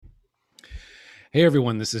Hey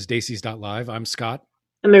everyone, this is Daisies.live. I'm Scott.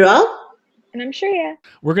 Amiral? And I'm sure, yeah.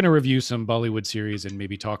 We're going to review some Bollywood series and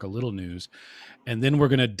maybe talk a little news. And then we're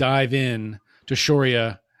going to dive in to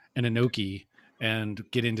Shoria and Inoki and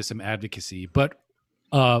get into some advocacy. But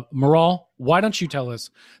Maral, why don't you tell us?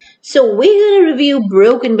 So we're going to review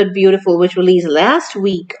Broken But Beautiful, which released last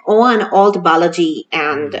week on Alt Balaji,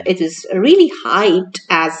 and it is really hyped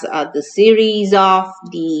as the series of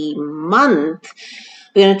the month.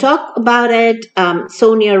 We're going to talk about it.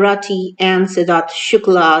 Sonia Ratti and Siddharth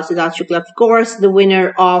Shukla. Siddharth Shukla, of course, the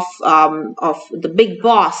winner of the Big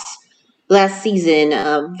Boss last season.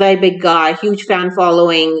 A very big guy, huge fan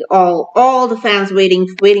following. All the fans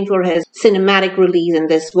waiting for his cinematic release, and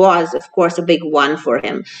this was, of course, a big one for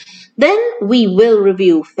him. Then we will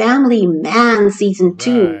review Family Man season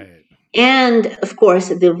 2. Right. And of course,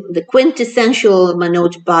 the quintessential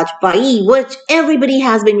Manoj Bajpayee, which everybody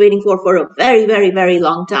has been waiting for a very, very, very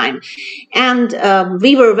long time. And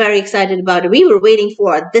we were very excited about it. We were waiting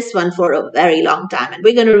for this one for a very long time. And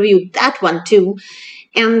we're going to review that one too.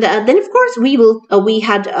 And then, of course, we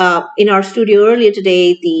had in our studio earlier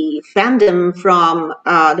today the fandom from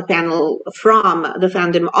the panel from the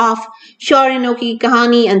fandom of Shoria Inoki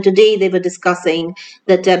Kahani, and today they were discussing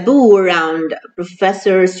the taboo around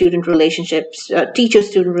professor-student relationships,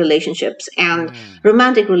 teacher-student relationships, and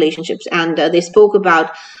romantic relationships. And they spoke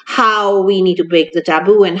about how we need to break the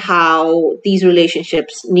taboo and how these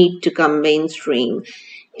relationships need to come mainstream.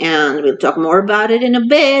 And we'll talk more about it in a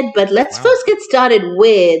bit, but let's first get started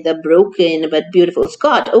with the Broken But Beautiful.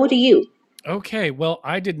 Scott, over to you. Okay, well,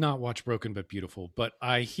 I did not watch Broken But Beautiful, but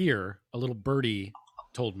I hear a little birdie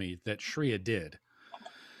told me that Shreya did.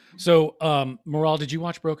 So, Maral, did you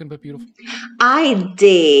watch Broken But Beautiful? I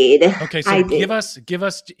did. Okay, so give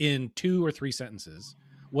us in 2 or 3 sentences,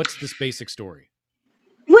 what's this basic story?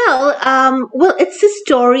 Well, it's a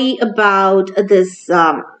story about this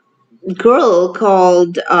girl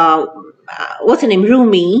called what's her name,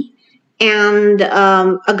 Rumi, and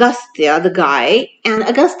Agastya, the guy. And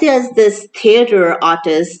Agastya is this theater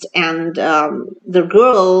artist, and the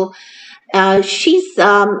girl, she's they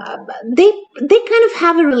kind of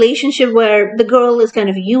have a relationship where the girl is kind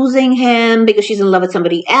of using him because she's in love with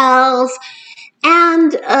somebody else,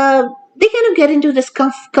 and they kind of get into this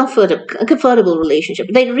comfortable relationship.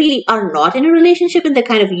 They really are not in a relationship, and they're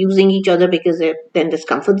kind of using each other because they're in this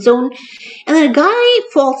comfort zone. And then a guy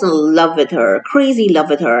falls in love with her, crazy love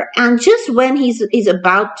with her, and just when he's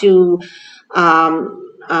about to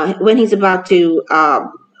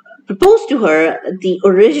propose to her, the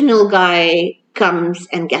original guy comes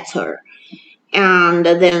and gets her. And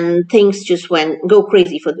then things just go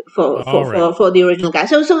crazy for the original guy.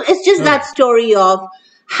 So it's just that story of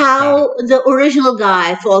how the original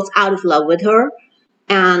guy falls out of love with her,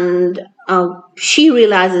 and she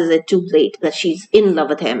realizes it too late that she's in love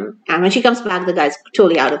with him. And when she comes back, the guy's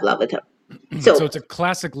totally out of love with her. So it's a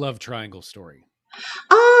classic love triangle story.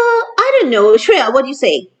 I don't know, Shreya, what do you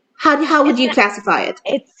say? How would you classify it?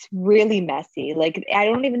 It's really messy. Like, I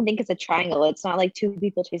don't even think it's a triangle. It's not like 2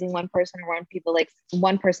 people chasing one person, or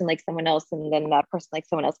one person like someone else, and then that person like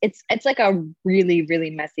someone else. It's like a really,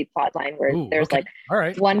 really messy plot line where there's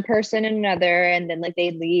one person and another, and then like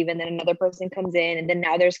they leave, and then another person comes in, and then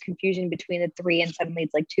now there's confusion between the 3, and suddenly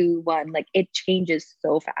it's like 2, 1. Like, it changes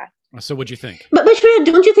so fast. So what'd you think? But Shreya,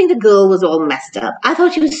 don't you think the girl was all messed up? I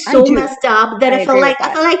thought she was so messed up that I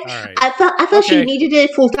felt she needed a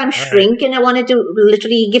full-time shrink, and I wanted to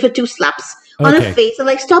literally give her 2 slaps on her face and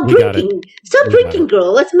like, stop drinking. Stop drinking,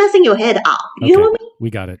 girl. It's messing your head up. You know what I mean? We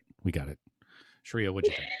got it. Shreya, what'd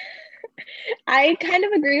you think? I kind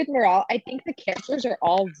of agree with Maral. I think the characters are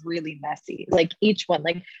all really messy. Like, each one.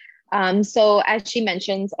 Like, so as she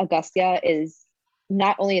mentions, Agastya is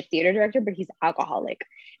not only a theater director, but he's alcoholic.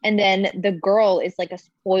 And then the girl is like a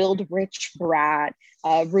spoiled rich brat,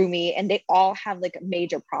 Rumi, and they all have like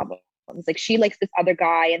major problems. Like, she likes this other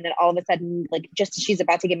guy, and then all of a sudden, like, just as she's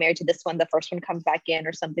about to get married to this one, the first one comes back in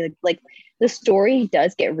or something. Like the story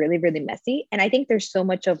does get really, really messy. And I think there's so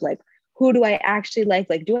much of like, who do I actually like?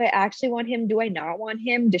 Like, do I actually want him? Do I not want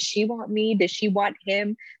him? Does she want me? Does she want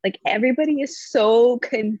him? Like, everybody is so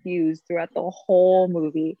confused throughout the whole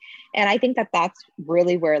movie. And I think that that's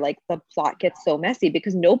really where like the plot gets so messy,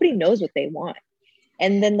 because nobody knows what they want.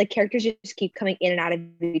 And then the characters just keep coming in and out of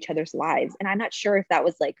each other's lives. And I'm not sure if that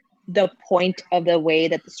was like the point of the way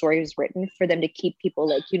that the story was written, for them to keep people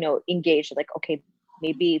like, engaged. Like, okay,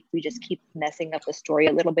 maybe if we just keep messing up the story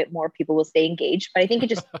a little bit more, people will stay engaged. But I think it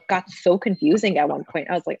just got so confusing at one point.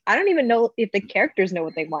 I was like, I don't even know if the characters know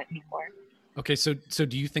what they want anymore. Okay, so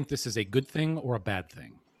do you think this is a good thing or a bad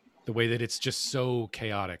thing? The way that it's just so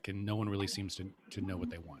chaotic and no one really seems to know what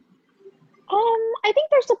they want. I think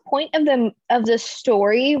there's a point of the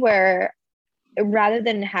story where rather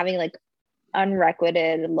than having like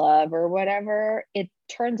unrequited love or whatever, it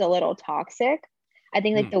turns a little toxic. I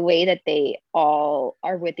think like the way that they all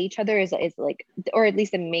are with each other is like, or at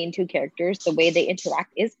least the main two characters, the way they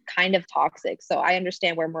interact is kind of toxic. So I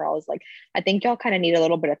understand where Morale is like, I think y'all kind of need a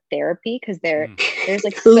little bit of therapy because there's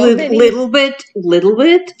like so many little bit,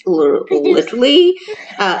 literally.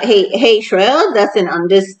 Hey, Shreya, that's an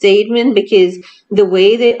understatement because the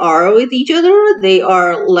way they are with each other, they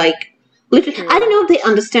are like. Literally, I don't know if they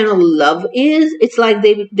understand what love is. It's like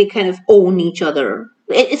they kind of own each other.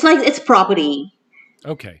 It's like it's property.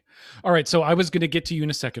 Okay. All right. So I was going to get to you in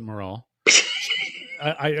a second, Morale.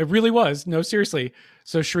 I really was. No, seriously.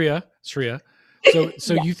 So Shreya.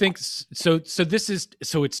 So you think so this is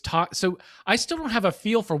so it's so I still don't have a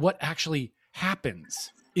feel for what actually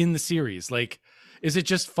happens in the series. Like, is it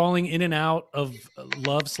just falling in and out of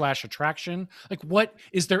love/attraction? Like, what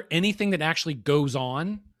is there anything that actually goes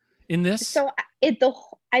on in this? So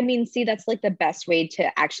see, that's like the best way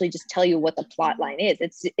to actually just tell you what the plot line is.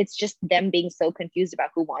 It's just them being so confused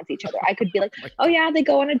about who wants each other. I could be like, oh yeah, they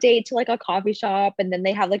go on a date to like a coffee shop and then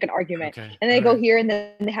they have like an argument, and then they go here and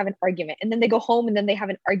then they have an argument, and then they go home and then they have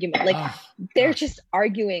an argument. Like they're just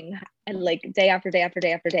arguing and like day after day after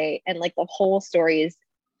day after day, and like the whole story is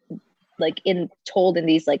like told in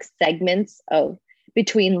these like segments of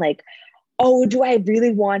between like, oh, do I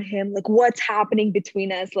really want him? Like, what's happening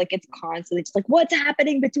between us? Like, it's constantly just like, what's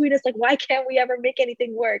happening between us? Like, why can't we ever make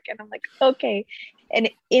anything work? And I'm like, okay. And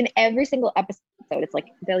in every single episode, it's like,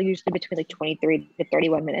 they'll usually between like 23 to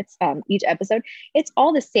 31 minutes each episode. It's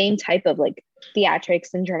all the same type of like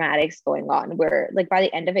theatrics and dramatics going on where like by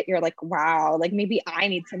the end of it, you're like, wow, like maybe I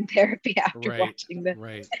need some therapy after watching this.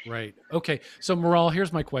 Right. Okay. So Morale,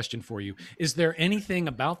 here's my question for you. Is there anything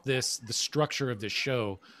about the structure of this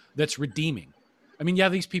show that's redeeming? I mean, yeah,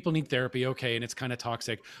 these people need therapy, okay, and it's kind of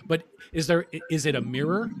toxic, but is it a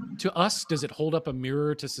mirror to us? Does it hold up a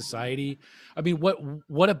mirror to society? I mean,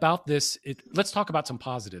 what about this? Let's talk about some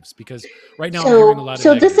positives, because right now I'm hearing a lot of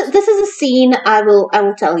negatives. This is a scene I will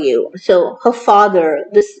tell you. So her father,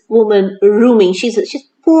 this woman Rumi, she's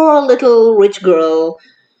poor little rich girl.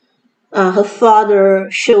 Her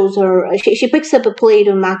father shows her, she picks up a plate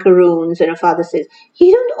of macaroons, and her father says,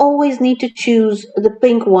 you don't always need to choose the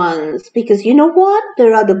pink ones, because you know what?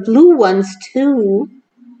 There are the blue ones too.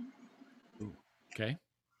 Okay.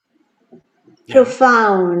 Yeah.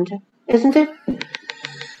 Profound, isn't it?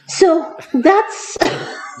 So that's...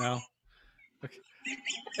 No. Okay.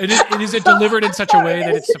 And is it delivered in such a way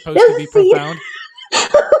that it's supposed to be profound?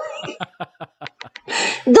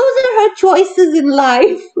 Those are her choices in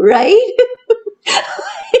life, right?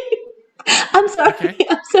 I'm sorry. Okay.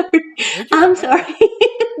 I'm sorry.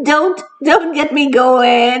 Don't get me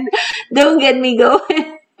going. Don't get me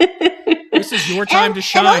going. This is your time to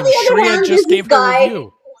shine. Shreya just gave her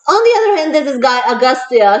review. On the other hand, there's this guy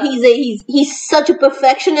Agastya. He's such a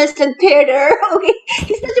perfectionist in theater. Okay,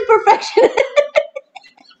 he's such a perfectionist.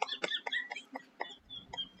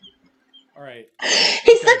 Right.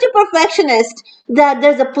 He's such a perfectionist that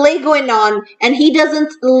there's a play going on, and he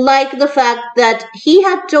doesn't like the fact that he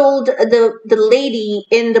had told the lady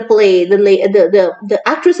in the play, the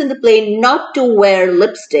actress in the play, not to wear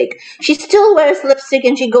lipstick. She still wears lipstick,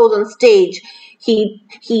 and she goes on stage. He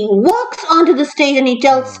walks onto the stage and he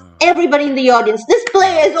tells everybody in the audience, "This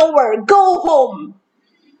play is over. Go home."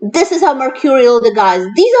 This is how mercurial the guy is.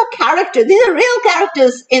 These are characters. These are real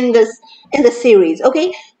characters in the series,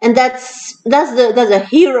 okay? And that's a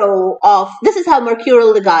hero of. This is how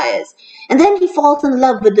mercurial the guy is. And then he falls in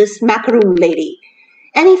love with this macaroon lady,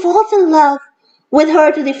 and he falls in love with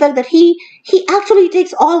her to the effect that he actually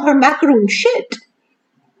takes all her macaroon shit.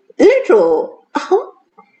 Literal.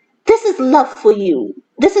 This is love for you.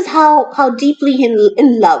 This is how deeply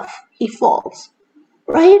in love he falls,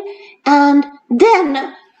 right? And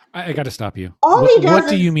then. I got to stop you. What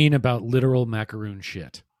do you mean about literal macaroon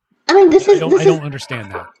shit? I mean, I don't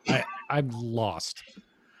understand that. I'm lost.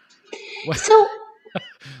 What? So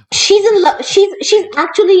she's in love. She's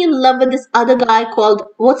actually in love with this other guy called,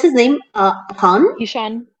 what's his name?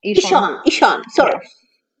 Ishan. Sorry. Yeah.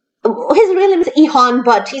 His real name is Ihan,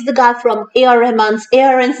 but he's the guy from A.R. Rahman's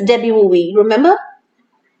debut movie. Remember?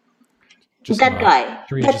 Guy.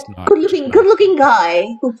 That good-looking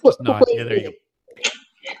guy who plays. Yeah, there you go.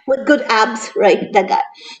 With good abs, right? That guy.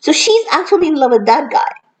 So she's actually in love with that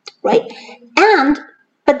guy, right?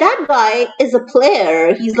 But that guy is a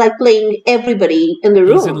player. He's like playing everybody in the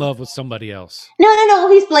room. He's in love with somebody else. No.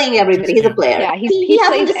 He's playing everybody. He's a player. Yeah, he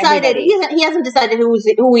hasn't decided. He hasn't decided who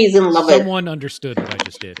he's in love with. Someone understood what I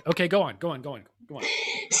just did. Okay, go on. Come on.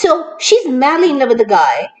 So she's madly in love with the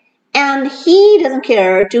guy, and he doesn't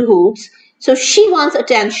care two hoots. So she wants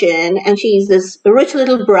attention, and she's this rich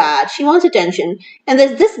little brat. She wants attention, and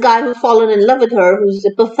there's this guy who's fallen in love with her, who's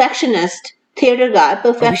a perfectionist, theater guy,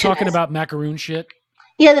 perfectionist. Are we talking about macaroon shit?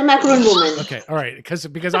 Yeah, the macaroon woman. Okay, all right, because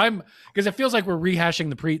it feels like we're rehashing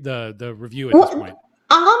the review at this point.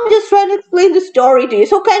 I'm just trying to explain the story to you.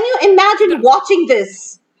 So can you imagine watching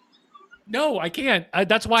this? No, I can't.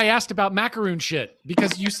 That's why I asked about macaroon shit,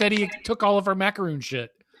 because you said he took all of our macaroon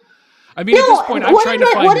shit. I mean, at this point, I'm trying to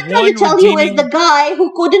find what I'm trying to tell you is the guy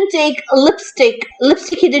who couldn't take lipstick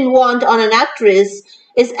he didn't want on an actress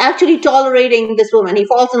is actually tolerating this woman. He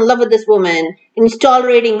falls in love with this woman, and he's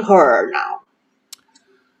tolerating her now.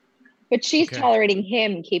 But she's tolerating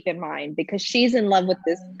him, keep in mind, because she's in love with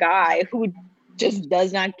this guy who just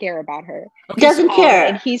does not care about her. Okay, doesn't care.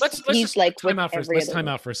 And he's like, time out for a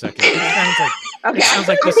second. It sounds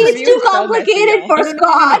like I think it's too complicated for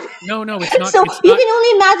Scott. No, it's not. So you can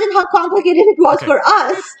only imagine how complicated it was for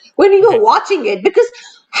us when we were watching it, because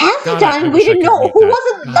half the time we didn't know who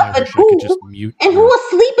was in love with who and who was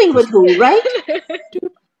sleeping with who, right?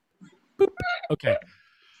 Okay.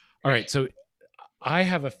 All right. So I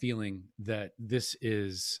have a feeling that this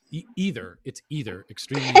is either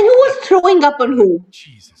extremely... And who was throwing up on who?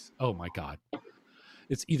 Jesus. Oh my God.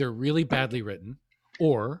 It's either really badly written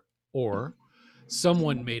or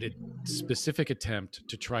someone made a specific attempt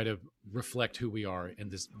to try to reflect who we are in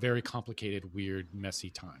this very complicated, weird,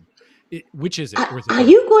 messy time. Which is it? Are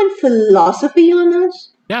you going philosophy on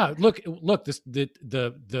us? Yeah, look. This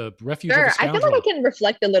the refuge. Sure, of a I feel like I can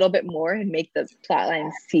reflect a little bit more and make the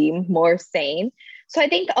plotline seem more sane. So I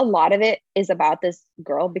think a lot of it is about this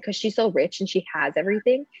girl, because she's so rich and she has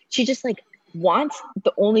everything. She just like wants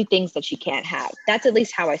the only things that she can't have. That's at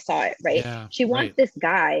least how I saw it, right? Yeah, she wants this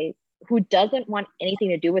guy who doesn't want anything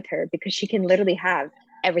to do with her, because she can literally have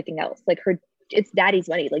everything else. Like it's daddy's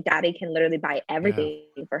money. Like daddy can literally buy everything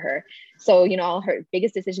for her. So, all her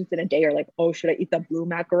biggest decisions in a day are like, oh, should I eat the blue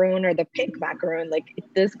macaroon or the pink macaroon? Like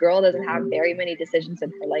this girl doesn't have very many decisions in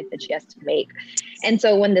her life that she has to make. And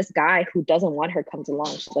so when this guy who doesn't want her comes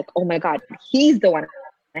along, she's like, oh my God, he's the one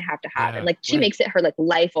I have to have. And like, she makes it her like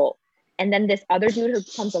life. And then this other dude who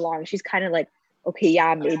comes along, she's kind of like, okay,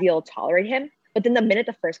 yeah, maybe I'll tolerate him. But then the minute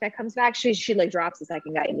the first guy comes back, she like drops the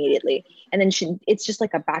second guy immediately. And then it's just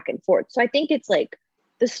like a back and forth. So I think it's like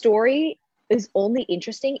the story is only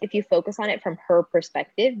interesting if you focus on it from her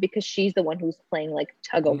perspective, because she's the one who's playing like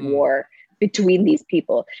tug of war between these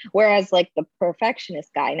people. Whereas like the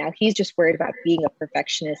perfectionist guy, now he's just worried about being a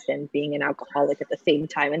perfectionist and being an alcoholic at the same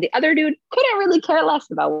time. And the other dude couldn't really care less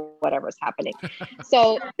about whatever's happening.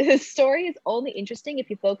 So the story is only interesting if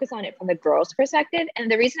you focus on it from the girl's perspective. And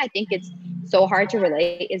the reason I think it's so hard to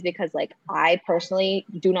relate is because like I personally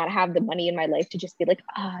do not have the money in my life to just be like,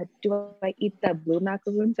 do I eat the blue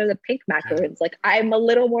macaroons or the pink macaroons? Like I'm a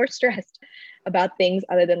little more stressed about things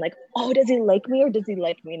other than like, oh, does he like me or does he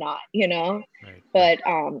like me not, Right. But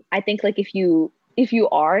I think like if you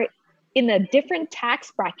are in a different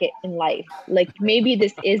tax bracket in life, like maybe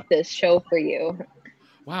this is the show for you.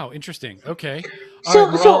 Wow, interesting. Okay. So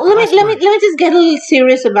let me just get a little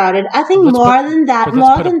serious about it. I think more than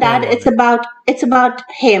that, it's about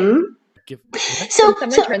him. So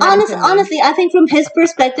honestly, I think from his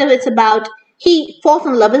perspective, it's about he falls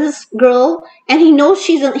in love with this girl, and he knows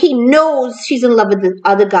she's in love with the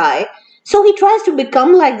other guy. So he tries to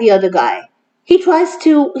become like the other guy. He tries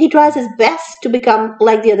his best to become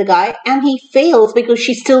like the other guy, and he fails because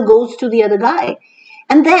she still goes to the other guy.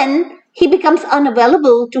 And then he becomes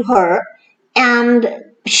unavailable to her, and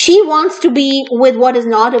she wants to be with what is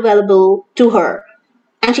not available to her.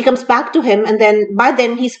 And she comes back to him, and then by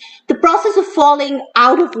then the process of falling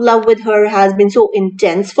out of love with her has been so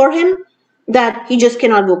intense for him that he just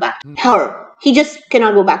cannot go back to her. He just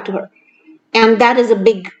cannot go back to her. And that is a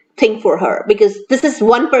big thing for her, because this is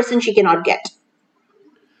one person she cannot get.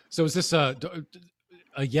 So is this a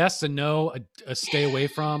yes, a no, a stay away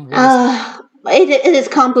from? It is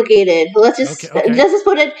complicated. Let's just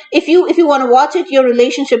put it. If you want to watch it, your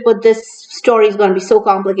relationship with this story is going to be so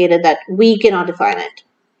complicated that we cannot define it.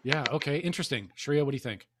 Yeah. Okay. Interesting. Shreya, what do you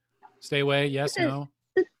think? Stay away? Yes. No.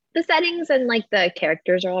 The settings and like the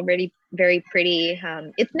characters are already very pretty.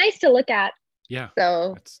 It's nice to look at. Yeah.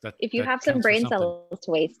 So if you have some brain cells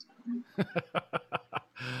to waste.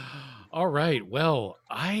 All right. Well,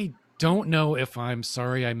 I don't know if I'm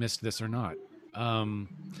sorry I missed this or not.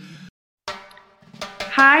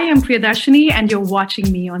 Hi, I'm Priyadarshini, and you're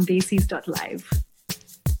watching me on Desis.live.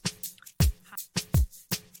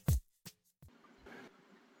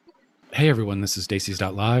 Hey everyone, this is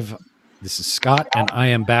Desis.live. This is Scott, and I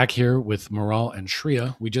am back here with Maral and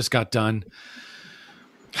Shreya. We just got done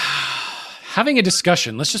having a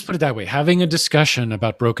discussion. Let's just put it that way. Having a discussion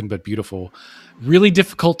about Broken But Beautiful. Really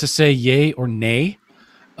difficult to say yay or nay.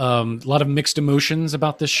 A lot of mixed emotions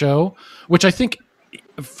about this show, which I think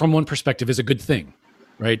from one perspective is a good thing,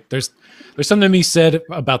 right? There's something to be said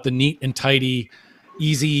about the neat and tidy,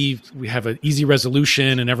 easy. We have an easy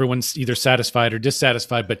resolution and everyone's either satisfied or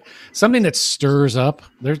dissatisfied, but something that stirs up,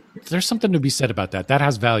 there's something to be said about that. That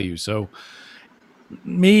has value. So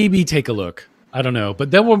maybe take a look. I don't know. But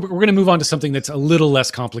then we're going to move on to something that's a little less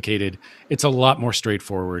complicated. It's a lot more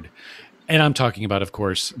straightforward. And I'm talking about, of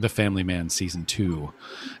course, The Family Man Season 2.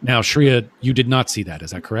 Now, Shreya, you did not see that.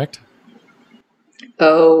 Is that correct?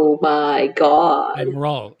 Oh my God. And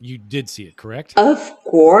Maral, you did see it, correct? Of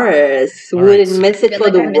course. All Wouldn't right, so- miss it I for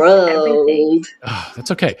feel the like I missed everything. world. Oh,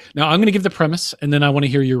 that's okay. Now I'm going to give the premise, and then I want to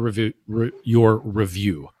hear your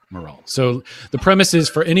review, Maral. So the premise is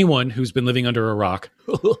for anyone who's been living under a rock.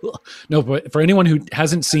 No, but for anyone who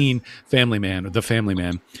hasn't seen Family Man or The Family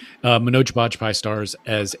Man, Manoj Bajpayee stars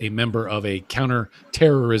as a member of a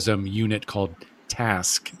counter-terrorism unit called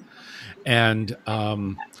TASK, and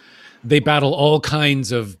they battle all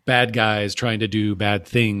kinds of bad guys trying to do bad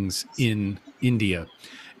things in India.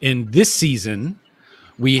 In this season,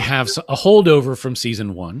 we have a holdover from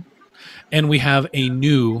season 1, and we have a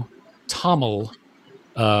new Tamil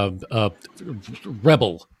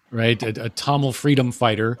rebel, right? A Tamil freedom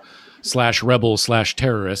fighter / rebel /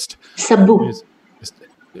 terrorist. Sabu.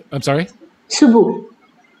 I'm sorry? Subu.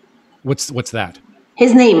 What's that?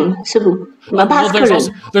 His name, Subu. Well,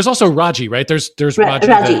 Bhaskaran. there's also Raji, right? There's Raji.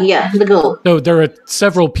 Raji, yeah, the girl. So there are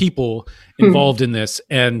several people involved in this,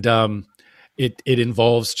 and it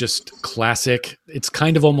involves just classic. It's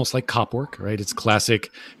kind of almost like cop work, right? It's classic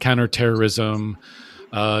counterterrorism,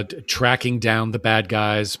 tracking down the bad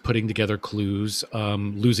guys, putting together clues,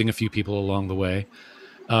 losing a few people along the way.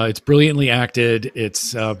 It's brilliantly acted.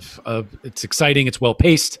 It's exciting. It's well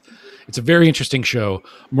paced. It's a very interesting show.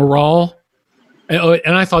 Morale.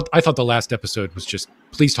 And I thought the last episode was just.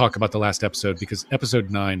 Please talk about the last episode because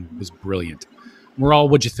episode 9 was brilliant. Morale,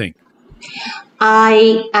 what'd you think?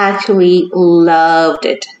 I actually loved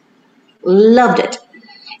it. Loved it.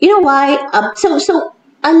 You know why? So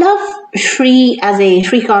I love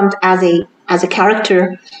Shrikant as a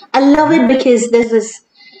character. I love it because there's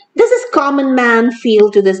this common man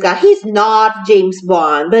feel to this guy. He's not James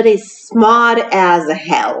Bond, but he's smart as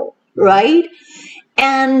hell, right?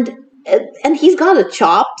 And he's got the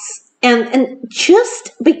chops. And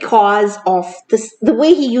just because of this, the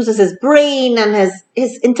way he uses his brain and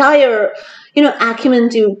his entire, acumen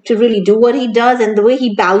to really do what he does, and the way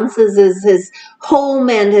he balances his home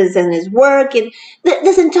and his work, and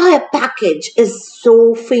this entire package is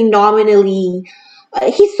so phenomenally.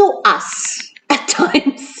 He's so us at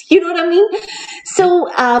times. You know what I mean? So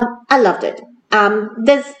I loved it.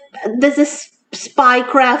 There's this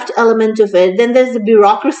spycraft element of it, then there's the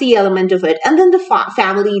bureaucracy element of it, and then the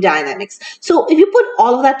family dynamics. So if you put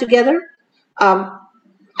all of that together, I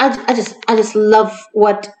just love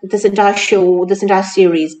what this entire show, this entire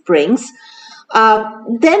series brings.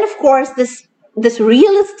 Then of course this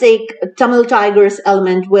realistic Tamil Tigers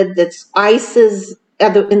element with its ISIS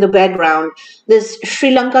in the background, this Sri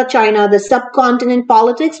Lanka, China, the subcontinent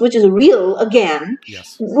politics, which is real again.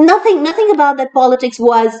 Yes. Nothing about that politics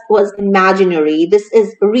was imaginary. This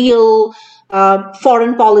is real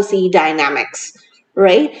foreign policy dynamics,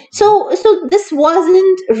 right? So this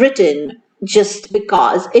wasn't written just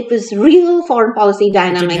because it was real foreign policy It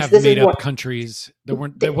didn't dynamics. have This made is up what countries.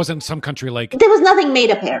 There wasn't some country like there was nothing made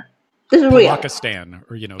up here. This is real. Pakistan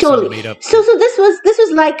or some Totally. made up. So this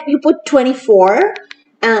was like you put 24,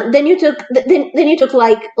 then you took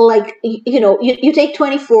like you take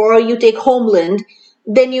 24, you take Homeland,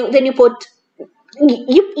 then you put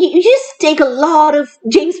you just take a lot of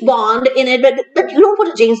James Bond in it, but you don't put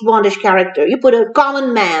a James Bondish character. You put a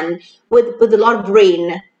common man with a lot of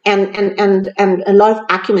brain and a lot of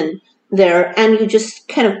acumen there, and you just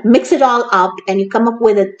kind of mix it all up, and you come up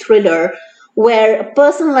with a thriller where a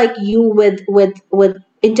person like you with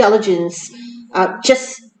intelligence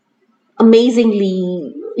just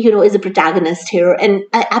amazingly is a protagonist here, and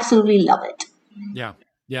I absolutely love it. Yeah.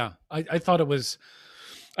 I thought it was.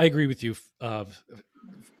 I agree with you.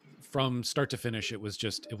 From start to finish, it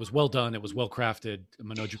was well done. It was well crafted.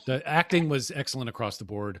 Manoj, the acting was excellent across the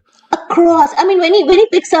board. I mean, when he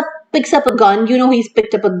picks up a gun, he's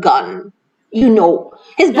picked up a gun.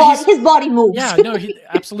 His body moves. Yeah, no,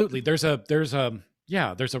 absolutely. There's a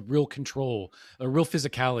real control, a real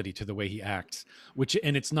physicality to the way he acts,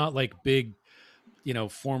 and it's not like big,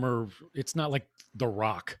 it's not like The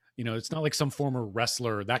Rock, It's not like some former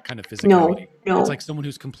wrestler, that kind of No, physicality. no. It's like someone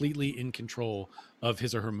who's completely in control of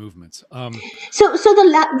his or her movements. So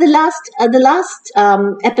the last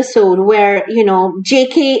episode where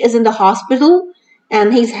JK is in the hospital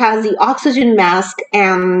and he has the oxygen mask,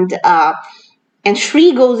 and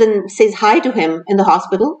Shri goes and says hi to him in the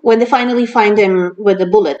hospital when they finally find him with a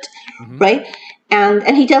bullet, right?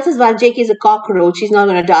 And he tells his wife, JK is a cockroach. He's not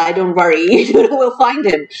going to die. Don't worry. We'll find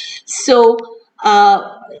him. So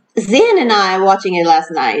Zain and I are watching it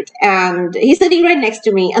last night, and he's sitting right next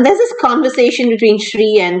to me. And there's this conversation between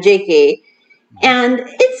Shri and JK, and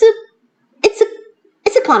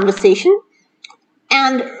it's a conversation.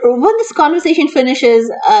 And when this conversation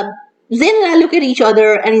finishes, Zain and I look at each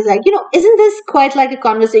other, and he's like, isn't this quite like a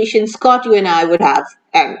conversation Scott, you and I would have?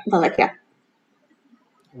 And I'm like, yeah.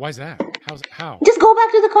 Why is that? How? Just go back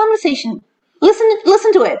to the conversation.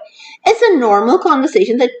 Listen to it. It's a normal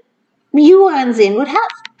conversation that you and Zain would have.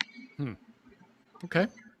 Okay.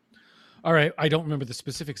 All right. I don't remember the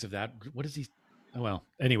specifics of that. What is he? Well,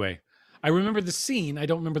 anyway, I remember the scene. I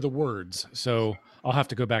don't remember the words. So I'll have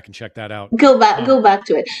to go back and check that out. Go back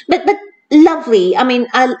to it. But lovely. I mean,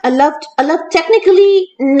 I loved technically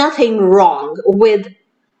nothing wrong with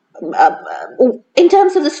in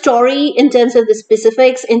terms of the story, in terms of the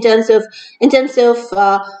specifics, in terms of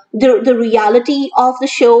the reality of the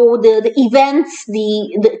show, the events,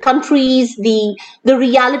 the countries, the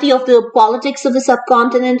reality of the politics of the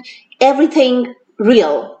subcontinent, everything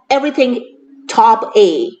real, everything top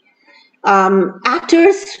A.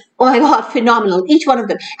 Actors, oh my God, phenomenal, each one of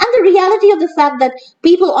them, and the reality of the fact that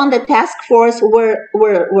people on the task force were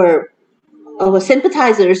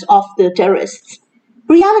sympathizers of the terrorists.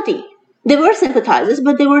 Reality. They were sympathizers,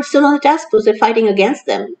 but they were still on the task force. They're fighting against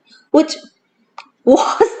them, which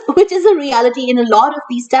is a reality in a lot of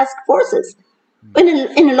these task forces.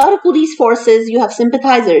 In a lot of police forces, you have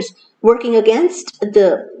sympathizers working against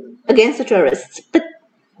the terrorists, but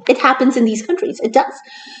it happens in these countries. It does.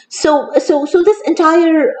 So this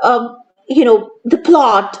entire the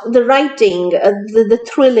plot, the writing, the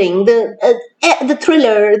thrilling, the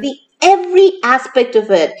thriller, the every aspect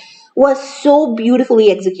of it was so beautifully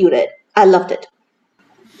executed. I loved it.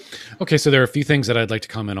 Okay, so there are a few things that I'd like to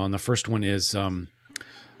comment on. The first one is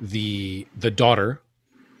the daughter.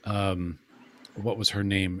 What was her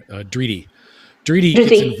name? Driti. Driti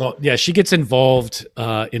gets involved. Yeah, she gets involved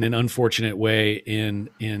in an unfortunate way in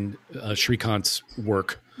Shrikant's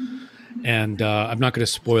work. And I'm not going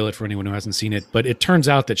to spoil it for anyone who hasn't seen it, but it turns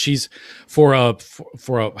out that she's for a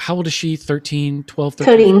how old is she? 13, 12,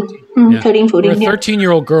 13? 13. 13, 14. For a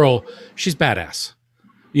 13-year-old girl, she's badass.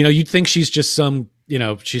 You'd think she's just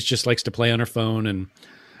she's just likes to play on her phone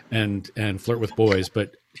and flirt with boys,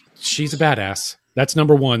 but she's a badass. That's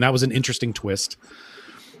number one. That was an interesting twist.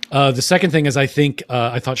 The second thing is I thought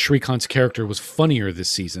Shrikant's character was funnier this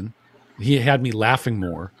season. He had me laughing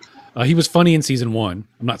more. He was funny in season 1.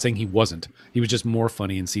 I'm not saying he wasn't. He was just more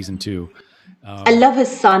funny in season 2. I love his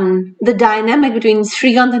son. The dynamic between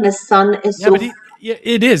Shrikant and his son is so...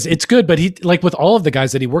 it is. It's good, but he, like with all of the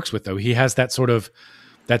guys that he works with, though, he has that sort of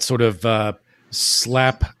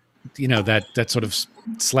slap, that sort of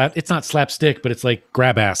slap. It's not slapstick, but it's like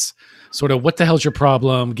grab ass. Sort of, what the hell's your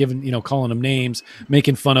problem? Giving, calling him names,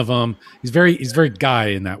 making fun of him. He's very guy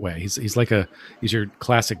in that way. He's he's your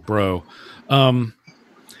classic bro.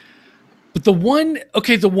 But the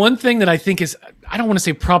one thing that I think is, I don't want to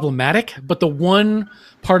say problematic, but the one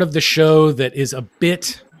part of the show that is a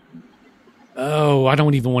bit, I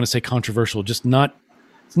don't even want to say controversial, just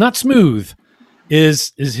it's not smooth,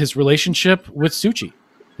 is his relationship with Suchi,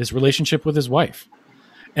 his relationship with his wife.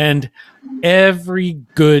 And every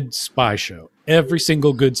good spy show, every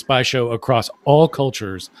single good spy show across all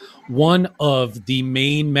cultures, one of the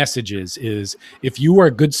main messages is, if you are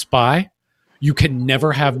a good spy, you can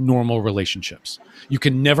never have normal relationships. You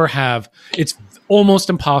can never it's almost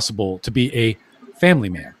impossible to be a family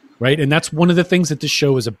man, right? And that's one of the things that this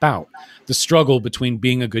show is about, the struggle between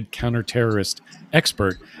being a good counterterrorist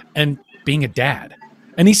expert and being a dad.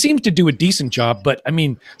 And he seems to do a decent job, but I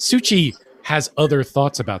mean, Suchi has other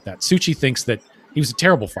thoughts about that. Suchi thinks that he was a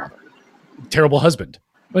terrible father, terrible husband.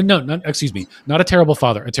 But no, not a terrible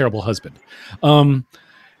father, a terrible husband.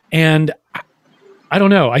 And I don't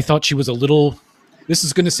know. I thought she was this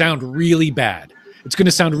is going to sound really bad. It's going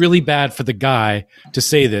to sound really bad for the guy to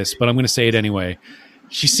say this, but I'm going to say it anyway.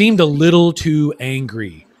 She seemed a little too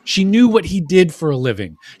angry. She knew what he did for a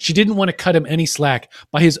living. She didn't want to cut him any slack.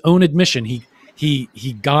 By his own admission, he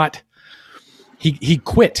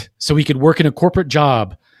quit so he could work in a corporate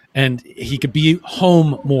job and he could be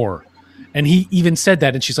home more. And he even said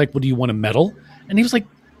that. And she's like, well, do you want a medal? And he was like,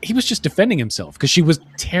 he was just defending himself because she was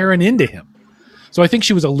tearing into him. So I think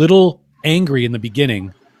she was a little angry in the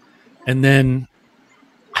beginning, and then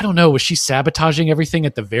I don't know, was she sabotaging everything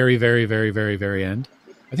at the very, very, very, very, very end?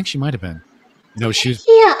 I think she might have been. No, she was.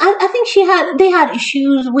 Yeah, I think they had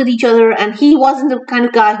issues with each other, and he wasn't the kind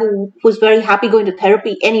of guy who was very happy going to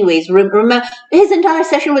therapy. Anyways, remember his entire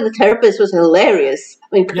session with the therapist was hilarious.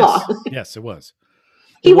 I mean, come on. Yes, it was.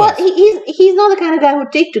 He's not the kind of guy who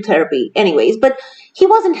would take to therapy, anyways. But he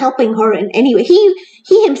wasn't helping her in any way.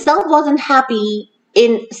 He himself wasn't happy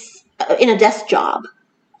in a desk job.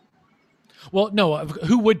 Well, no,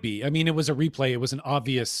 who would be? I mean, it was a replay. It was an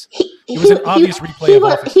obvious.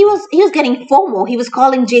 Replay. He was getting FOMO. He was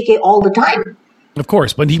calling JK all the time. Of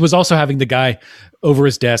course, but he was also having the guy over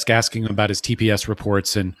his desk asking him about his TPS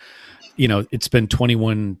reports, and it's been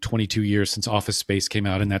 21, 22 years since Office Space came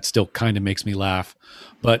out, and that still kind of makes me laugh.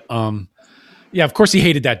 But yeah, of course he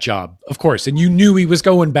hated that job, of course, and you knew he was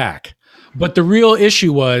going back. But the real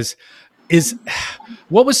issue is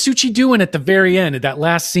what was Suchi doing at the very end of that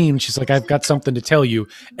last scene? She's like, I've got something to tell you.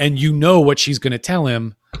 And you know what she's going to tell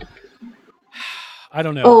him. I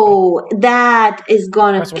don't know. Oh, that is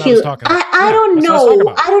going to kill. I don't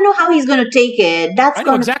know. I don't know how he's going to take it. I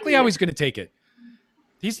know exactly how he's going to take it.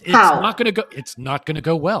 It's not going to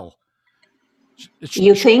go well.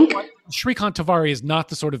 You think? Shrikant Tiwari is not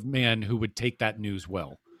the sort of man who would take that news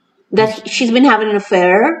well. That she's been having an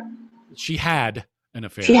affair? She had an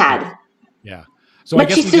affair. She had. Yeah. So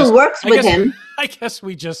but she still works with him. I guess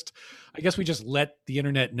we just let the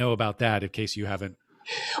internet know about that in case you haven't.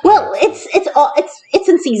 Well, it's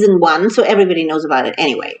in season 1, so everybody knows about it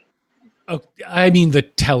anyway. Oh, I mean the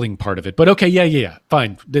telling part of it, but okay, yeah,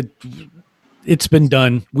 fine. It's been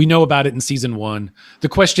done. We know about it in season 1. The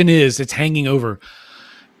question is, it's hanging over.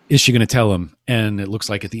 Is she going to tell him? And it looks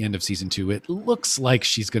like at the end of season 2, it looks like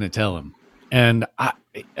she's going to tell him. And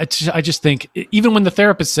I just think, even when the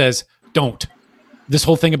therapist says, don't, this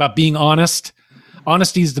whole thing about being honest,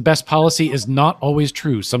 honesty is the best policy is not always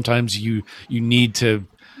true. Sometimes you need to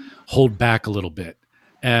hold back a little bit.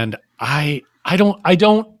 And I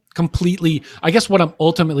don't completely, I guess what I'm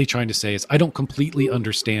ultimately trying to say is I don't completely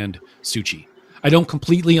understand Suchi. I don't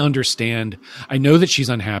completely understand. I know that she's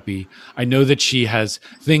unhappy. I know that she has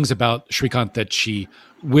things about Shrikant that she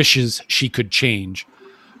wishes she could change.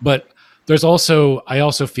 But I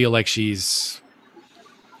also feel like she's,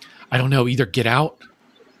 I don't know, either get out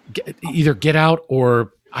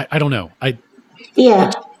or I don't know. I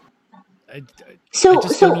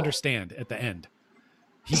just don't understand at the end.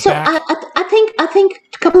 I think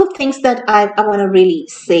a couple of things that I want to really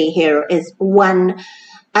say here is, one,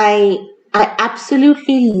 I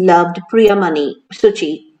absolutely loved Priyamani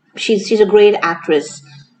Suchi. She's a great actress.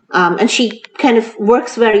 And she kind of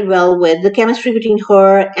works very well with the chemistry between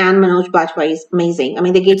her and Manoj Bajpayee is amazing. I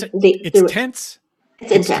mean, it's tense.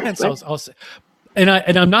 It's intense. Right? I'll say, and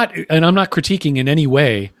I'm not critiquing in any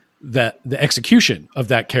way the execution of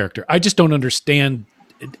that character. I just don't understand.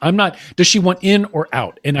 Does she want in or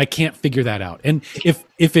out? And I can't figure that out. And if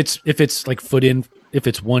it's like foot in, if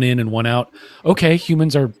it's one in and one out, okay,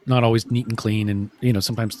 humans are not always neat and clean, and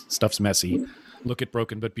sometimes stuff's messy. Look at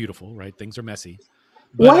Broken but Beautiful, right? Things are messy.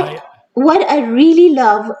 But what I really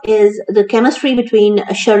love is the chemistry between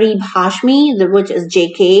Sharib Hashmi, which is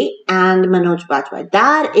JK, and Manoj Bajpayee.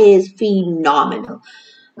 That is phenomenal.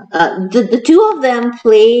 The two of them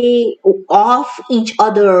play off each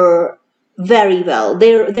other very well.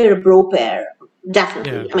 They're a bro pair,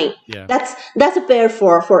 definitely. Yeah, I mean, that's a pair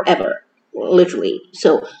for forever, literally.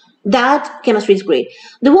 So that chemistry is great.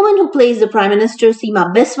 The woman who plays the Prime Minister,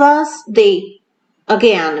 Seema Biswas,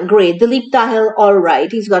 again, great. Dilip Tahil, all right.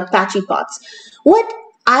 He's got patchy pots. What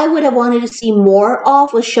I would have wanted to see more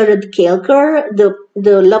of was Sharad Kelkar,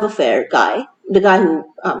 the love affair guy, the guy who,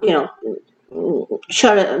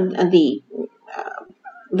 Sharad and the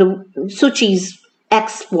Suchi's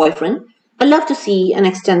ex-boyfriend. I'd love to see an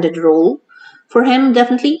extended role for him,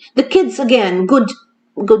 definitely. The kids, again, good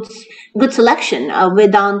selection.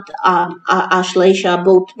 Vedant, Ashlesha,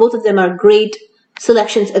 both of them are great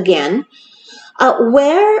selections again.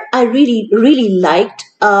 Where I really, really liked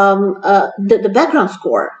the background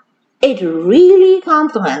score. It really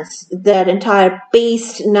complements that entire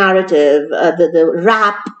paced narrative, the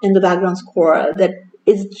rap in the background score that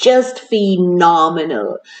is just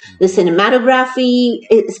phenomenal. The cinematography,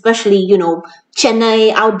 especially,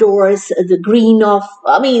 Chennai outdoors, the green of,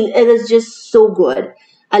 it is just so good.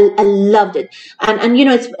 I loved it. And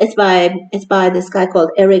it's by this guy called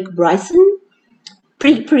Eric Bryson.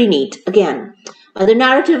 Pretty neat. Again, The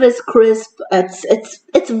narrative is crisp.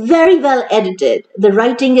 It's very well edited. The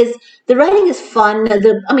writing is fun.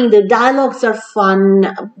 The dialogues are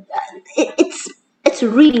fun. It's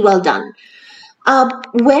really well done.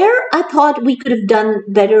 Where I thought we could have done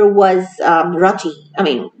better was Raji. I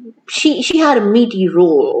mean, she had a meaty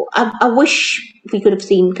role. I wish we could have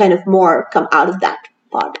seen kind of more come out of that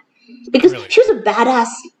part, because Really? she was a badass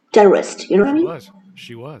terrorist. You know what I mean?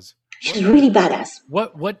 She was. She's really badass.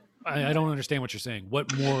 What? I don't understand what you're saying.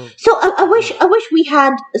 What more? So I wish we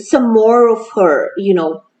had some more of her,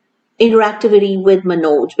 interactivity with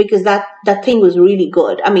Manoj, because that thing was really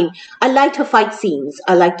good. I mean, I liked her fight scenes.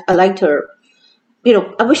 I liked her.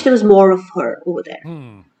 I wish there was more of her over there.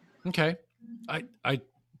 Okay.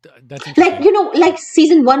 That's interesting. Like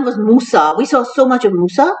season 1 was Musa. We saw so much of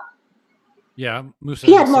Musa. Yeah, Musa.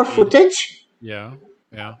 He had more footage. Yeah.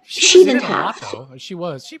 She didn't did a lot, have. though.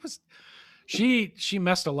 She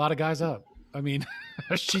messed a lot of guys up. I mean,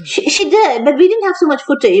 she did, but we didn't have so much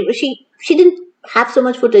footage. She didn't have so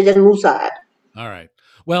much footage as Musa had. All right.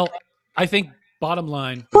 Well, I think bottom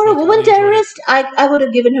line, for a woman terrorist, I would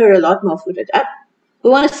have given her a lot more footage. We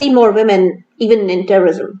want to see more women, even in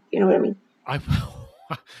terrorism. You know what I mean?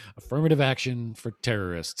 Affirmative action for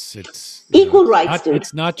terrorists. It's equal rights, dude.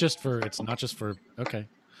 It's not just for. Okay.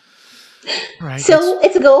 All right. So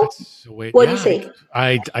it's a go. What do you say?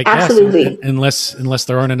 I Absolutely. guess unless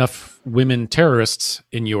there aren't enough women terrorists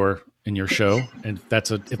in your show, and if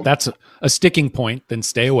that's a sticking point, then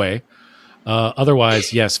stay away.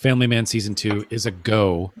 Otherwise, yes, Family Man season 2 is a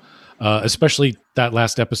go. Especially that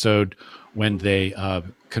last episode when they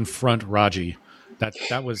confront Raji.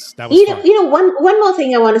 That was fun. One more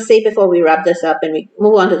thing I want to say before we wrap this up and we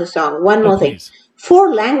move on to the song. One more thing.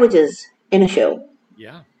 4 languages in a show.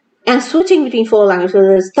 Yeah. And switching between 4 languages. So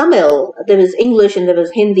there was Tamil, there was English, and there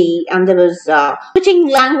was Hindi, and there was switching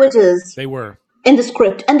languages. They were in the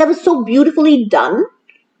script, and that was so beautifully done.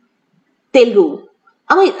 Telugu.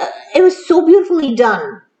 I mean, it was so beautifully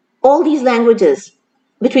done. All these languages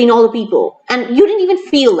between all the people, and you didn't even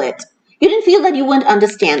feel it. You didn't feel that you weren't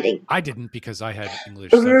understanding. I didn't, because I had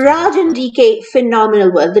English. Raj and DK,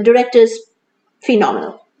 phenomenal work. The director's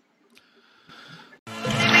phenomenal.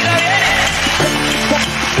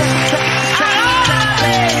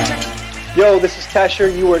 Yo, this is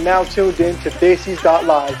Tasher. You are now tuned in to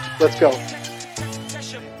Desis.live. Let's go.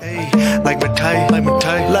 Like mithai,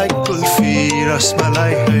 like kulfi,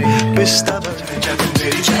 rasmalai, pista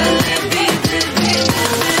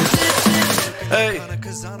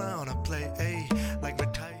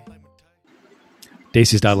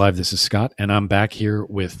Desis.live, this is Scott, and I'm back here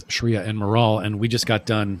with Shreya and Maral, and we just got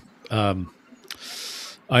done. I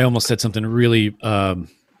almost said something really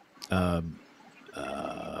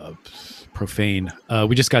profane.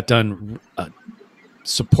 We just got done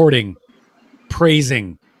supporting,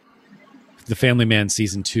 praising The Family Man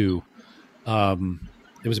season 2.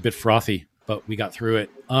 It was a bit frothy, but we got through it.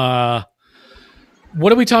 What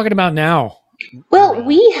are we talking about now? Well,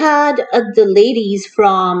 we had the ladies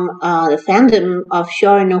from the fandom of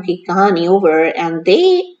Shorinoko Kahani over, and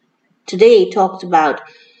they today talked about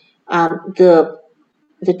the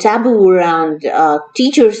taboo around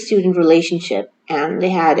teacher-student relationship, and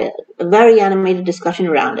they had a very animated discussion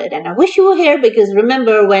around it. And I wish you were here, because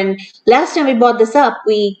remember when last time we brought this up,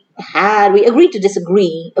 we agreed to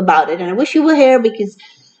disagree about it, and I wish you were here because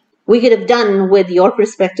we could have done with your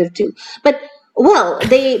perspective too. But well,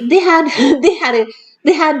 they had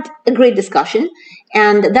a great discussion,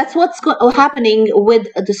 and that's what's happening with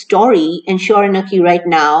the story in Shorinoko right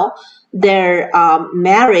now. Their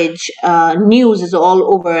marriage news is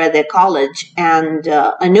all over their college, and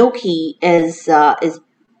Anoki is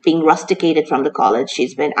being rusticated from the college.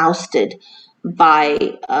 She's been ousted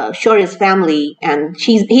by Shorya's family, and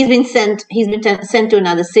he's been sent to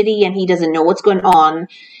another city, and he doesn't know what's going on.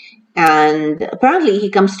 And apparently he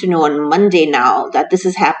comes to know on Monday now that this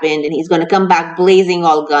has happened, and he's going to come back blazing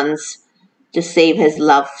all guns to save his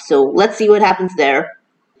love. So let's see what happens there.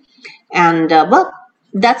 And well,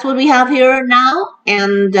 that's what we have here now.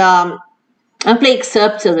 And I'll play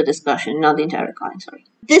excerpts of the discussion, not the entire recording, sorry.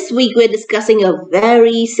 This week we're discussing a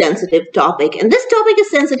very sensitive topic. And this topic is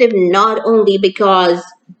sensitive not only because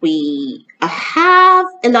we have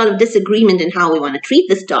a lot of disagreement in how we want to treat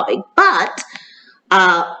this topic, but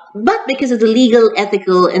because of the legal,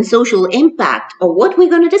 ethical, and social impact of what we're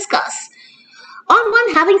going to discuss. On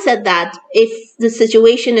one, having said that, if the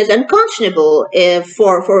situation is unconscionable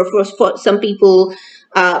for some people,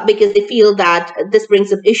 because they feel that this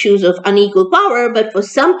brings up issues of unequal power, but for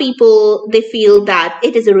some people, they feel that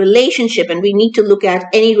it is a relationship, and we need to look at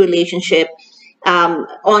any relationship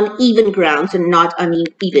on even grounds and not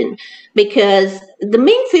uneven, because the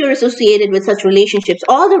main fear associated with such relationships,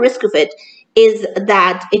 or the risk of it, is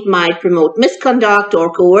that it might promote misconduct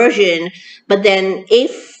or coercion. But then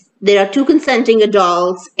if there are two consenting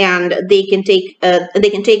adults and they can take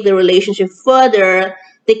the relationship further,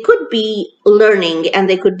 there could be learning and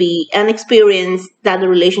there could be an experience that the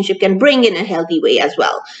relationship can bring in a healthy way as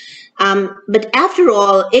well. But after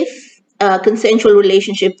all, if a consensual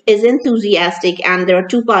relationship is enthusiastic and there are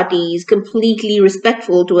two parties completely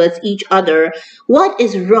respectful towards each other, what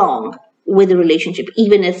is wrong with the relationship,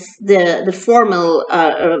 even if the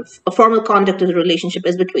formal conduct of the relationship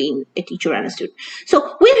is between a teacher and a student?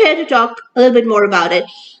 So we're here to talk a little bit more about it,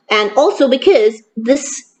 and also because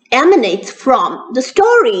this emanates from the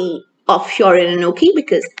story of Shaurya and Anoki,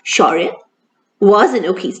 because Shaurya was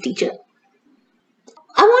Anoki's teacher.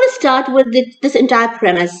 I want to start with this entire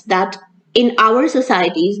premise that in our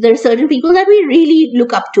societies, there are certain people that we really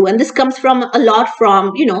look up to, and this comes from a lot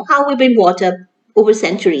from, how we've been brought up over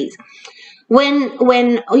centuries. When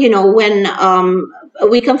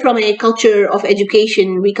we come from a culture of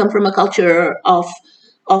education, we come from a culture of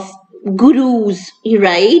gurus,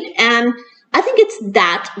 right? And I think it's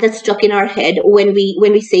that's stuck in our head when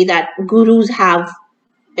we say that gurus have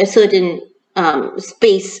a certain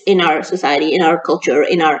space in our society, in our culture,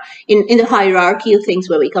 in the hierarchy of things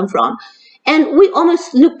where we come from. And we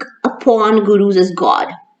almost look upon gurus as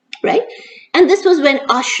God, right? And this was when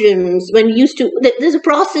ashrams, there's a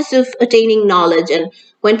process of attaining knowledge. And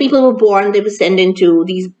when people were born, they were sent into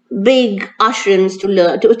these big ashrams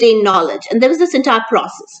to attain knowledge. And there was this entire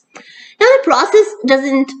process. Now the process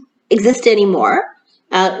doesn't exist anymore.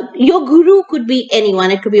 Your guru could be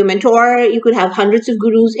anyone. It could be a mentor. You could have hundreds of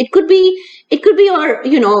gurus. It could be your,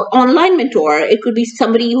 online mentor. It could be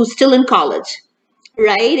somebody who's still in college,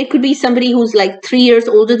 right? It could be somebody who's like 3 years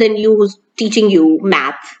older than you, who's teaching you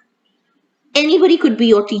math. Anybody could be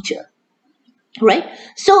your teacher, right?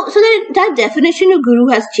 So that definition of guru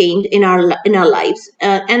has changed in our lives,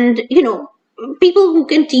 and people who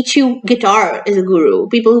can teach you guitar is a guru.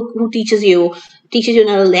 People who teaches you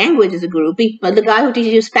another language is a guru. The guy who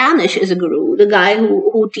teaches you Spanish is a guru. The guy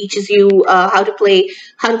who teaches you how to play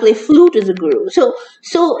flute is a guru. So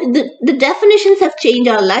the definitions have changed.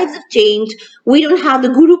 Our lives have changed. We don't have the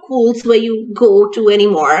gurukuls where you go to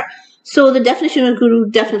anymore. So the definition of guru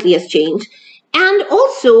definitely has changed. And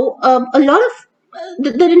also a lot of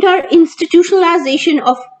the entire institutionalization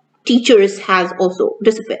of teachers has also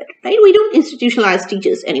disappeared, right? We don't institutionalize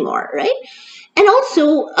teachers anymore, right? And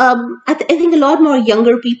also, I think a lot more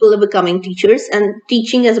younger people are becoming teachers, and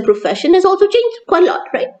teaching as a profession has also changed quite a lot,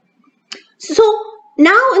 right? So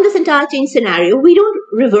now in this entire change scenario, we don't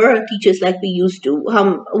revere teachers like we used to.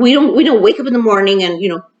 We don't wake up in the morning and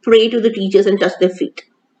pray to the teachers and touch their feet.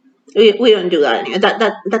 We don't do that anymore.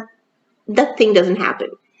 That thing doesn't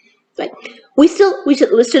happen. Right? We still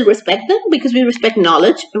respect them because we respect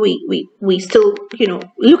knowledge. We still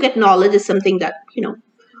look at knowledge as something that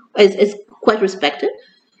is quite respected,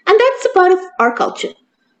 and that's a part of our culture.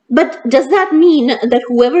 But does that mean that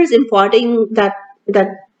whoever is imparting that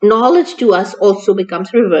knowledge to us also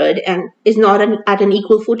becomes revered and is not at an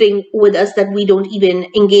equal footing with us, that we don't even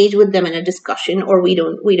engage with them in a discussion, or we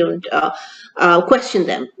don't question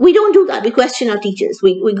them? We don't do that. We question our teachers.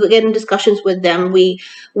 We get in discussions with them. We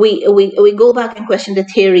go back and question the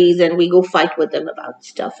theories, and we go fight with them about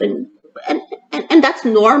stuff. And that's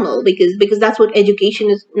normal because that's what education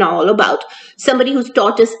is now all about. Somebody who's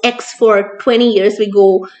taught us X for 20 years, we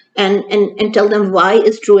go and tell them Y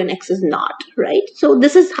is true and X is not, right? So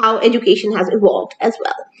this is how education has evolved as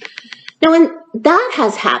well. Now, when that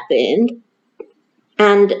has happened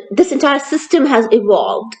and this entire system has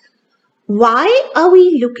evolved, why are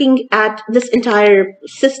we looking at this entire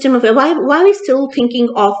system of why are we still thinking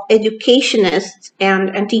of educationists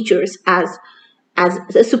and teachers as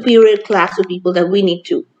a superior class of people that we need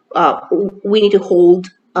to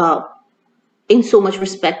hold in so much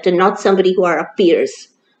respect, and not somebody who are our peers,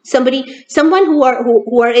 someone who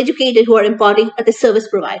are educated, who are imparting at the service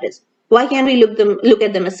providers? Why can't we look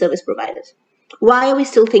at them as service providers? Why are we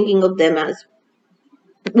still thinking of them as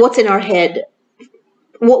what's in our head?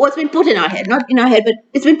 What's been put in our head, not in our head, but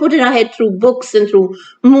it's been put in our head through books and through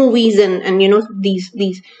movies and these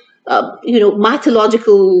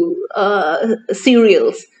mythological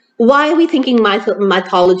serials. Why are we thinking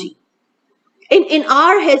mythology? In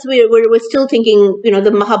our heads, we're still thinking,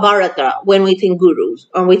 the Mahabharata when we think gurus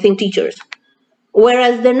or we think teachers,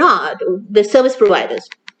 whereas they're not. They're service providers.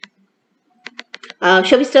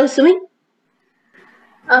 Shall we start assuming?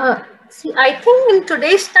 See, I think in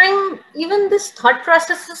today's time, even this thought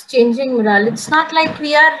process is changing, Miral. It's not like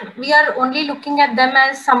we are only looking at them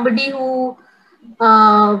as somebody who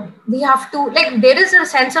we have to, like, there is a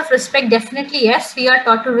sense of respect. Definitely, yes, we are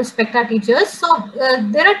taught to respect our teachers. So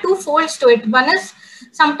there are two folds to it. One is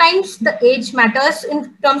sometimes the age matters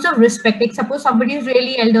in terms of respect. Like, suppose somebody is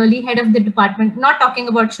really elderly, head of the department, not talking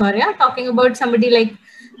about Shaurya, talking about somebody like,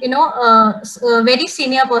 a very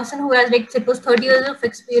senior person who has, like, suppose 30 years of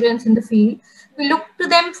experience in the field. We look to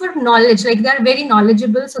them for knowledge, like they are very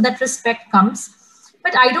knowledgeable, so that respect comes.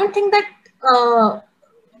 But I don't think that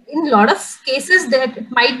in a lot of cases that it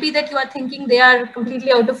might be that you are thinking they are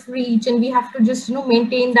completely out of reach, and we have to just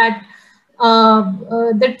maintain that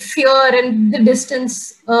that fear and the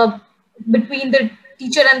distance between the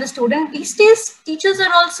teacher and the student. These days, teachers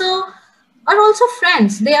are also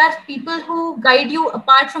friends. They are people who guide you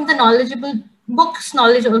apart from the knowledgeable books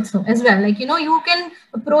knowledge also as well. Like, you can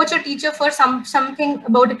approach a teacher for something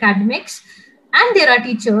about academics, and there are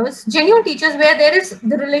teachers, genuine teachers, where there is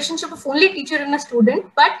the relationship of only teacher and a student,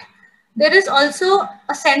 but there is also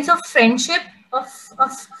a sense of friendship, of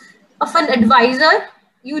an advisor.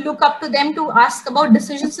 You look up to them to ask about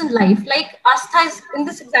decisions in life. Like Astha is, in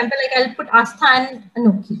this example, like I'll put Astha and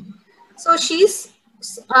Anokhi. So Astha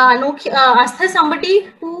is somebody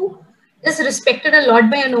who is respected a lot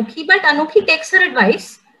by Anokhi, but Anokhi takes her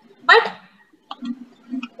advice. But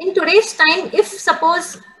in today's time, if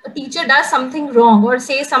suppose a teacher does something wrong or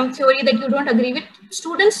say some theory that you don't agree with,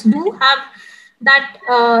 students do have that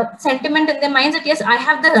sentiment in their minds that, yes, I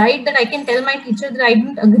have the right that I can tell my teacher that I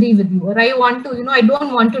don't agree with you, or I want to, I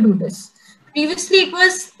don't want to do this. Previously, it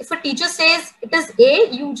was, if a teacher says it is A,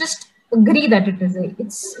 you just agree that it is A.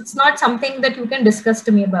 It's not something that you can discuss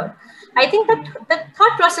to me about. I think that the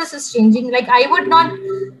thought process is changing. Like, I would not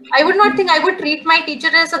think I would treat my teacher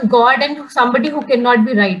as a god and somebody who cannot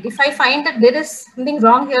be right. If I find that there is something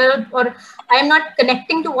wrong here, or I am not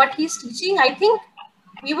connecting to what he's teaching, I think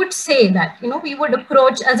we would say that, we would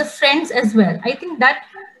approach as a friends as well. I think that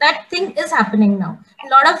thing is happening now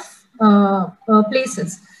in a lot of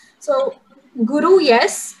places. So Guru,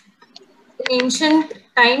 yes, in ancient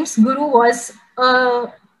times, Guru was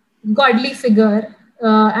a godly figure,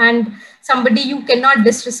 and somebody you cannot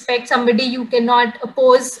disrespect, somebody you cannot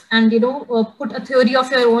oppose, and put a theory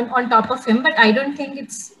of your own on top of him. But I don't think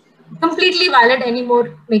it's completely valid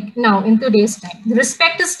anymore, like now in today's time. The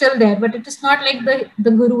respect is still there, but it is not like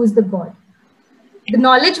the Guru is the god. The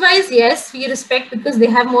knowledge wise, yes, we respect because they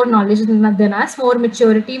have more knowledge than us, more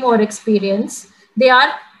maturity, more experience. They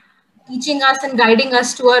are teaching us and guiding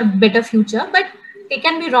us to a better future, but they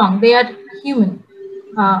can be wrong. They are human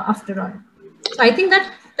after all. So I think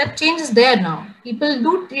that change is there now. People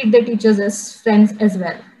do treat their teachers as friends as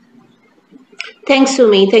well. Thanks,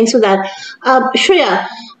 Sumi. Thanks for that. Shreya,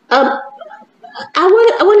 I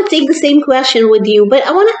want to take the same question with you, but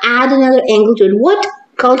I want to add another angle to it. What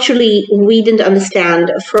culturally we didn't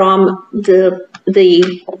understand from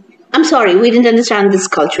I'm sorry, we didn't understand this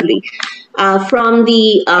culturally from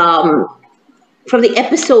the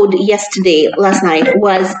episode last night,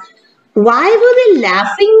 was why were they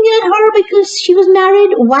laughing at her because she was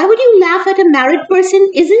married? Why would you laugh at a married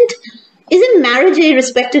person? Isn't marriage a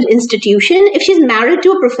respected institution? If she's married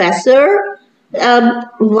to a professor,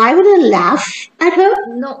 why would I laugh at her?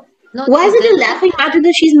 No. Why is it a laughing matter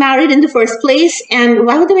that she's married in the first place? And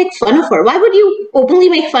why would they make fun of her? Why would you openly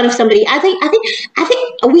make fun of somebody? I think we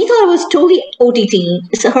thought it was totally OTT.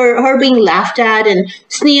 So her being laughed at and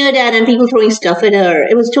sneered at and people throwing stuff at her.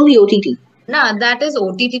 It was totally OTT. No, that is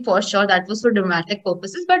OTT for sure. That was for dramatic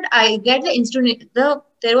purposes. But I get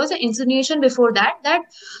there was an insinuation before that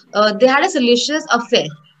they had a salacious affair,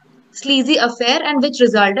 sleazy affair, and which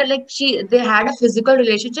resulted, like, they had a physical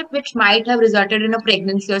relationship which might have resulted in a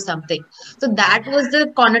pregnancy or something. So that was the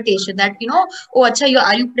connotation that, oh, acha,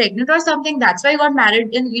 are you pregnant or something? That's why you got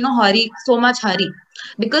married in, hurry, so much hurry,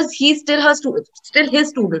 because he's still his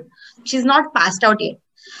student. She's not passed out yet.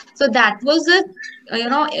 So that was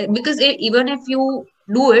because even if you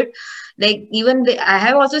do it, like, I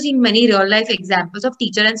have also seen many real life examples of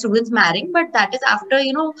teacher and students marrying, but that is after,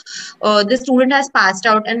 the student has passed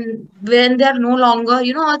out, and when they are no longer,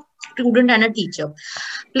 a student and a teacher.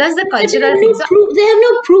 Plus the cultural things. They have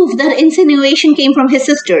no proof that insinuation came from his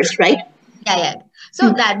sisters, right? Yeah.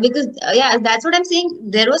 So that, because that's what I'm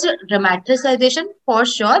saying. There was a dramatization for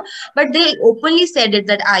sure, but they openly said it,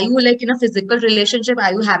 that are you like in a physical relationship?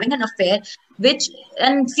 Are you having an affair? They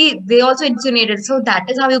also insinuated. So that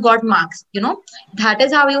is how you got marks. That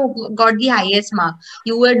is how you got the highest mark.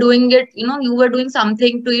 You were doing it. You were doing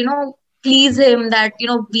something to please him that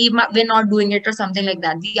we're not doing it or something like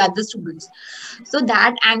that, the other students. So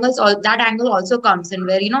that angle also comes in,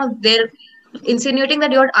 where they're insinuating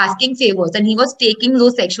that you're asking favors and he was taking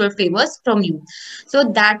those sexual favors from you. So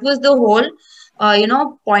that was the whole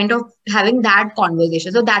point of having that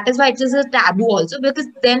conversation. So that is why it is a taboo also, because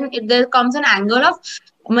then there comes an angle of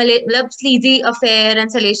sleazy affair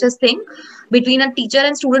and salacious thing between a teacher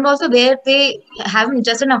and student also, where they have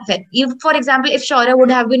just an affair. If, for example, if Shaurya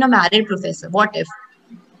would have been a married professor, what if?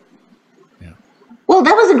 Yeah. Well,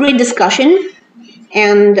 that was a great discussion.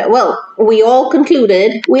 And well, we all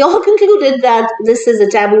concluded that this is a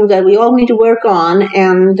taboo that we all need to work on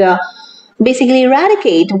and basically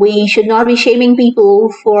eradicate. We should not be shaming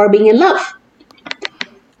people for being in love.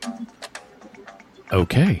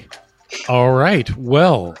 Okay. All right.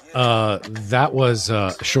 Well, that was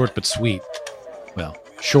short but sweet. Well,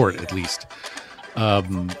 short at least.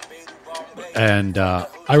 And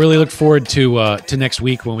I really look forward to next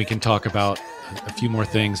week when we can talk about a few more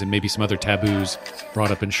things and maybe some other taboos brought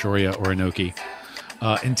up in Shaurya or Anokhi.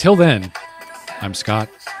 Until then, I'm Scott.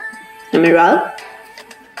 I'm Miral.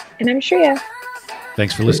 And I'm Shreya.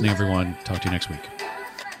 Thanks for listening, everyone. Talk to you next week.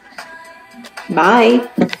 Bye.